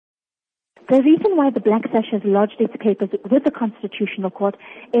The reason why the Black Sash has lodged its papers with the Constitutional Court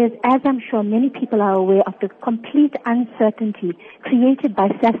is, as I'm sure many people are aware, of the complete uncertainty created by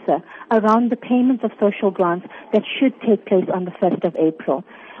SASSA around the payments of social grants that should take place on the 1st of April.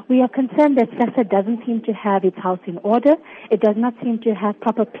 We are concerned that SASSA doesn't seem to have its house in order. It does not seem to have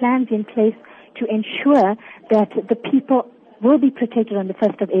proper plans in place to ensure that the people will be protected on the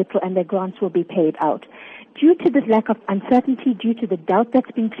 1st of April and their grants will be paid out. Due to this lack of uncertainty, due to the doubt that's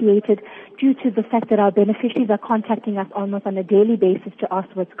been created, due to the fact that our beneficiaries are contacting us almost on a daily basis to ask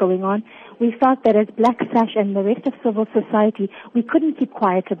what's going on, we felt that as Black Sash and the rest of civil society, we couldn't keep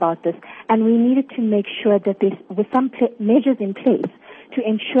quiet about this, and we needed to make sure that there were some measures in place to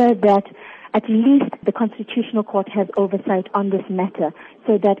ensure that at least the Constitutional Court has oversight on this matter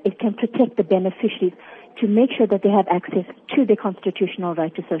so that it can protect the beneficiaries to make sure that they have access to their constitutional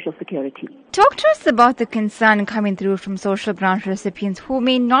right to Social Security. Talk to us about the concern coming through from social grant recipients who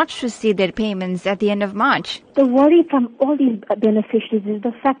may not receive their payments at the end of March. The worry from all these beneficiaries is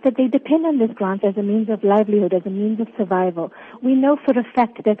the fact that they depend on this grant as a means of livelihood, as a means of survival. We know for a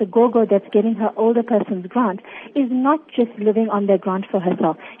fact that the go-go that's getting her older person's grant is not just living on their grant for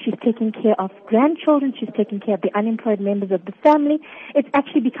herself. She's taking care of grandchildren, she's taking care of the unemployed members of the family. It's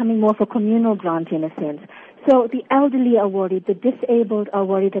actually becoming more of a communal grant in a sense. So the elderly are worried, the disabled are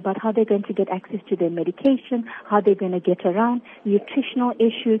worried about how they're going to get access to their medication, how they're going to get around, nutritional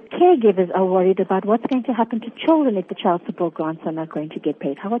issues. Caregivers are worried about what's going to happen to children if the child support grants are not going to get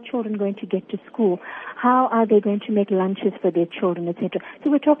paid. How are children going to get to school? How are they going to make lunches for their children, etc.?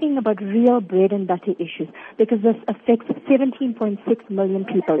 So we're talking about real bread and butter issues because this affects 17.6 million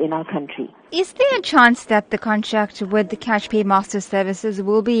people in our country. Is there a chance that the contract with the Cash Paymaster services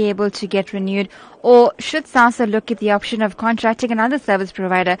will be able to get renewed, or should SASSA look at the option of contracting another service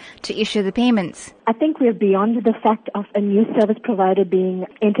provider to issue the payments? I think we're beyond the fact of a new service provider being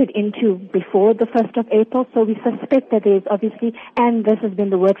entered into before the 1st of April, so we suspect that there is obviously, and this has been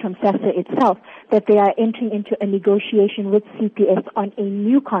the word from SASSA itself, that they are entering into a negotiation with CPS on a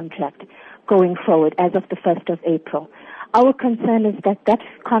new contract going forward as of the 1st of April. Our concern is that that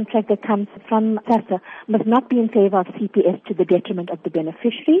contract that comes from SASSA must not be in favor of CPS to the detriment of the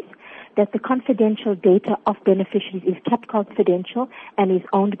beneficiaries, that the confidential data of beneficiaries is kept confidential and is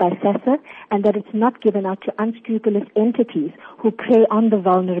owned by SASSA, and that it's not given out to unscrupulous entities who prey on the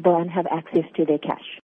vulnerable and have access to their cash.